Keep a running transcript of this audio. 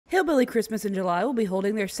Hillbilly Christmas in July will be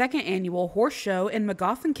holding their second annual horse show in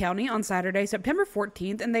Magoffin County on Saturday, September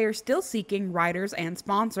 14th, and they are still seeking riders and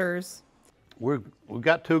sponsors. We've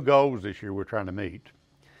got two goals this year we're trying to meet.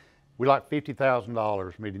 We like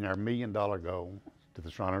 $50,000, meeting our $1 million goal to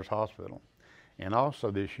the Shriners Hospital. And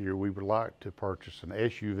also this year we would like to purchase an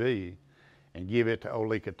SUV and give it to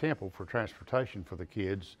Oleka Temple for transportation for the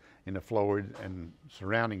kids in the Floyd and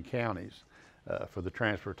surrounding counties for the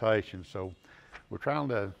transportation. So we're trying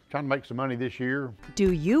to make some money this year.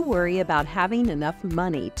 Do you worry about having enough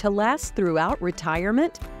money to last throughout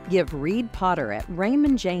retirement? Give Reed Potter at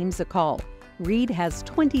Raymond James a call. Reed has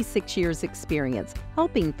 26 years experience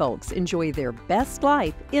helping folks enjoy their best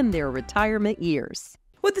life in their retirement years.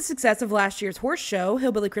 With the success of last year's horse show,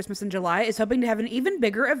 Hillbilly Christmas in July is hoping to have an even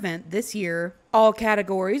bigger event this year. All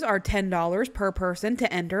categories are $10 per person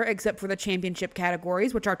to enter, except for the championship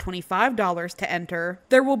categories, which are $25 to enter.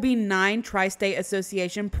 There will be 9 Tri-State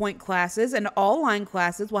Association point classes, and all line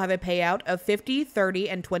classes will have a payout of $50, $30,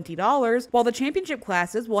 and $20, while the championship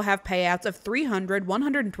classes will have payouts of $300,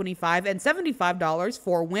 $125, and $75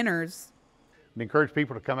 for winners. We encourage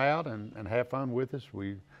people to come out and have fun with us.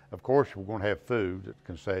 Of course, we're going to have food at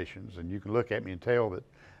concessions, and you can look at me and tell that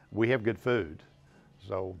we have good food.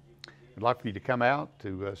 So I'd like for you to come out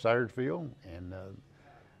to Sayresville and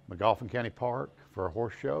Magoffin County Park for a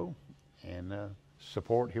horse show and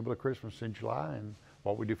support Hillbilly Christmas in July and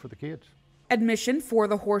what we do for the kids. Admission for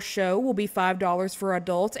the horse show will be $5 for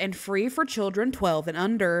adults and free for children 12 and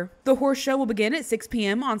under. The horse show will begin at 6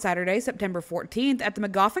 p.m. on Saturday, September 14th at the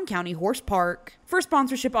Magoffin County Horse Park. For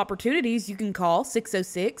sponsorship opportunities, you can call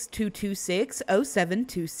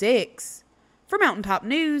 606-226-0726. For Mountaintop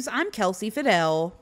News, I'm Kelsey Fidel.